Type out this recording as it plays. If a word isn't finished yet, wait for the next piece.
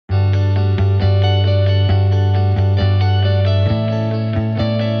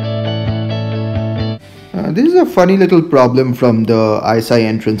This is a funny little problem from the I.S.I.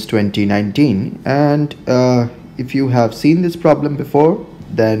 entrance 2019, and if you have seen this problem before,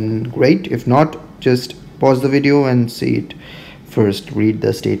 then great. If not, just pause the video and see it first, read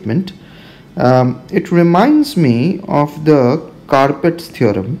the statement. It reminds me of the Carpals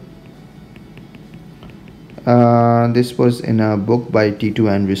Theorem. This was in a book by T2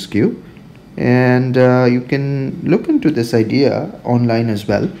 and Rescue, and you can look into this idea online as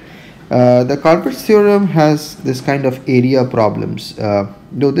well. The Carpals Theorem has this kind of area problems,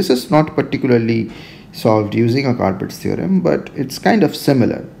 though this is not particularly solved using a Carpals Theorem, but it's kind of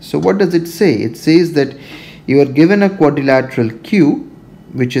similar. So what does it say? It says that you are given a quadrilateral Q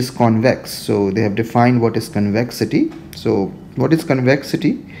which is convex. So they have defined what is convexity. So what is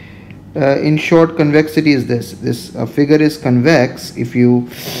convexity? In short, convexity is this figure is convex if you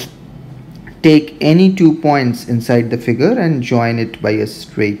take any 2 points inside the figure and join it by a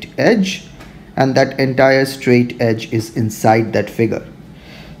straight edge, and that entire straight edge is inside that figure.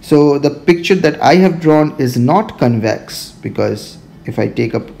 So the picture that I have drawn is not convex, because if I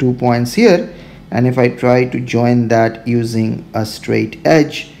take up 2 points here and if I try to join that using a straight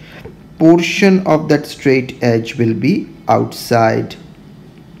edge, portion of that straight edge will be outside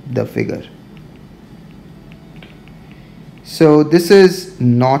the figure. So this is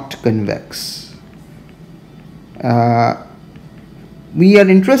not convex. We are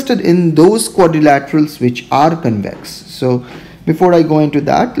interested in those quadrilaterals which are convex. So before I go into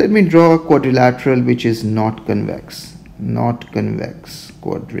that, let me draw a quadrilateral which is not convex. Not convex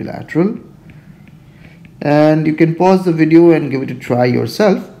quadrilateral. And you can pause the video and give it a try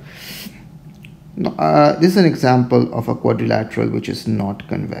yourself. This is an example of a quadrilateral which is not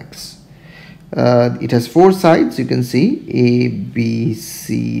convex. It has 4 sides, you can see A, B,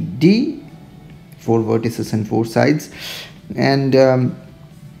 C, D, 4 vertices and 4 sides. And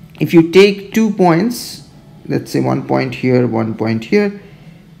if you take 2 points, let's say 1 point here, 1 point here,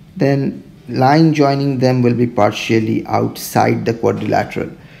 then line joining them will be partially outside the quadrilateral,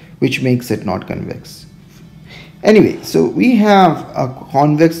 which makes it not convex. Anyway, so we have a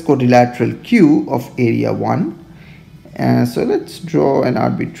convex quadrilateral Q of area 1. So let's draw an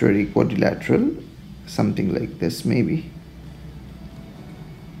arbitrary quadrilateral, something like this maybe.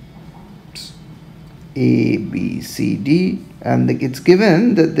 A, B, C, D, and it's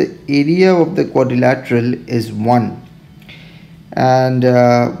given that the area of the quadrilateral is 1. And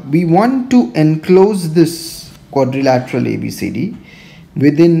we want to enclose this quadrilateral ABCD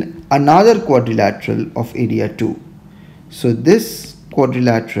within another quadrilateral of area 2. So this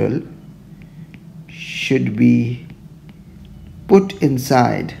quadrilateral should be put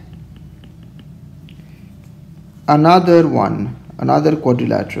inside another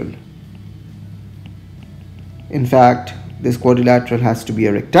quadrilateral. In fact, this quadrilateral has to be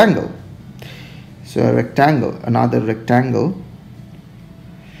a rectangle. So a rectangle, another rectangle.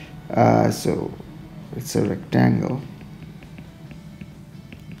 So it's a rectangle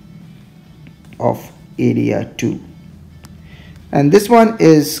of area 2. And this one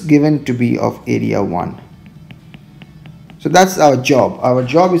is given to be of area 1. So that's our job. Our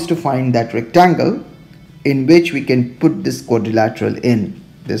job is to find that rectangle in which we can put this quadrilateral in,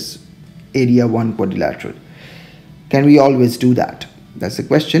 this area 1 quadrilateral. Can we always do that? That's the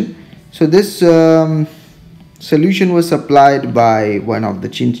question. So this solution was supplied by one of the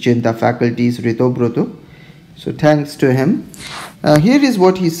Cheenta faculties, Rito Broto. So thanks to him. Here is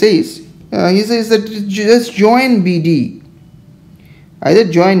what he says. He says that just join BD. Either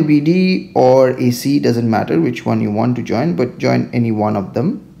join BD or AC, doesn't matter which one you want to join, but join any one of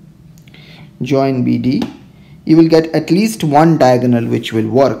them. Join BD. You will get at least one diagonal which will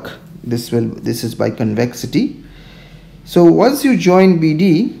work. This is by convexity. So once you join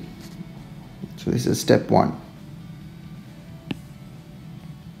BD, so this is step 1.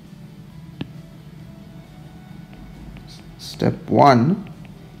 Step 1,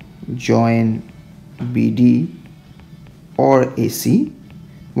 join BD or AC.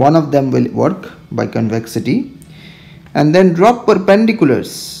 One of them will work by convexity, and then drop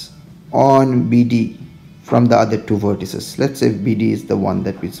perpendiculars on BD from the other 2 vertices. Let's say BD is the one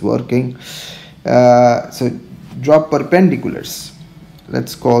that is working. So drop perpendiculars.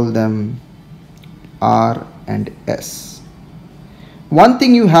 Let's call them R and S. One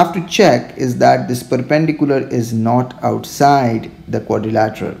thing you have to check is that this perpendicular is not outside the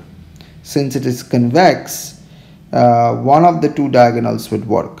quadrilateral. Since it is convex, one of the 2 diagonals would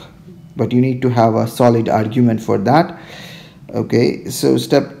work, but you need to have a solid argument for that. Okay, so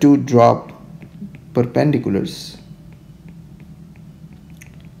step 2, drop perpendiculars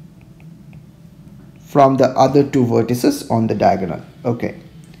from the other 2 vertices on the diagonal. Okay,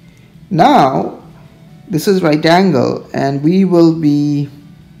 now this is right angle, and we will be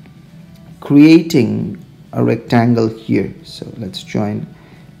creating a rectangle here. So let's join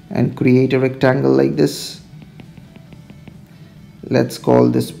and create a rectangle like this. Let's call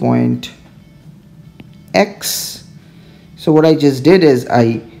this point X. So what I just did is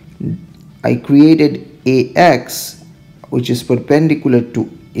I created AX, which is perpendicular to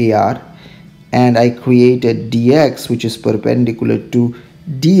AR, and I created DX, which is perpendicular to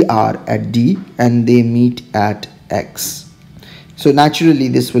DR at D, and they meet at X. So naturally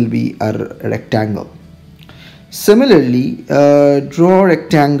this will be a rectangle. Similarly, draw a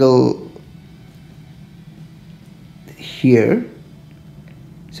rectangle here.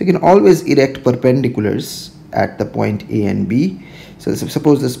 So you can always erect perpendiculars at the point A and B. So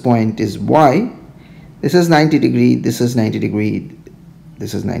suppose this point is Y, this is 90 degree, this is 90 degree,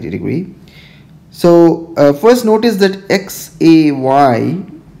 this is 90 degree. So first notice that XAY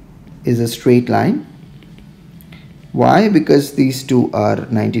is a straight line. Why? Because these two are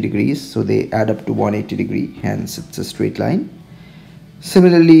 90 degrees, so they add up to 180 degree, hence it's a straight line.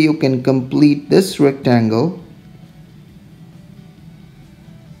 Similarly, you can complete this rectangle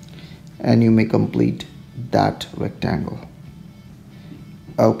and you may complete that rectangle.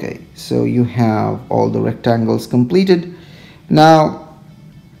 Okay, so you have all the rectangles completed. Now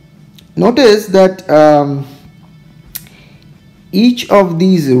notice that each of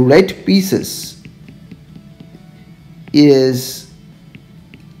these red pieces is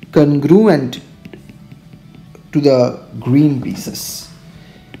congruent to the green pieces,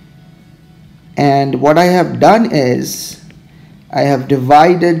 and what I have done is I have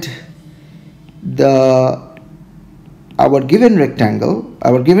divided our given rectangle,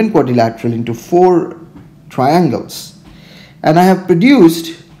 our given quadrilateral, into 4 triangles, and I have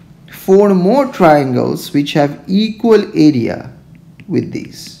produced 4 more triangles which have equal area with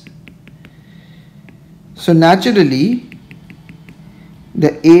these. So naturally,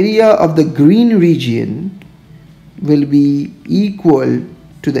 the area of the green region will be equal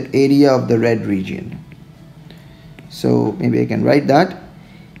to the area of the red region. So maybe I can write that.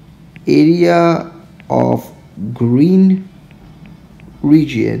 Area of green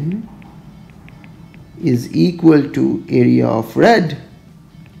region is equal to area of red,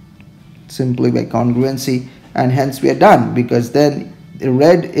 simply by congruency, and hence we are done, because then the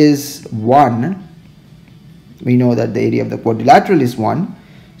red is 1. We know that the area of the quadrilateral is 1,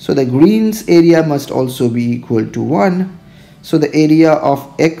 so the green's area must also be equal to 1. So the area of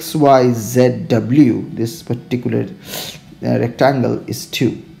XYZW, this particular rectangle, is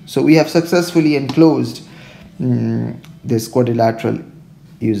 2. So we have successfully enclosed this quadrilateral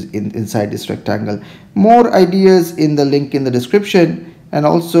inside this rectangle. More ideas in the link in the description, and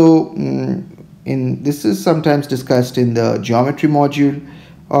also this is sometimes discussed in the geometry module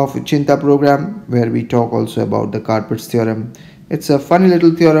of Cheenta program, where we talk also about the Carpals theorem. It's a funny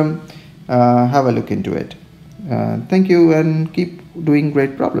little theorem. Have a look into it. Thank you, and keep doing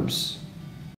great problems.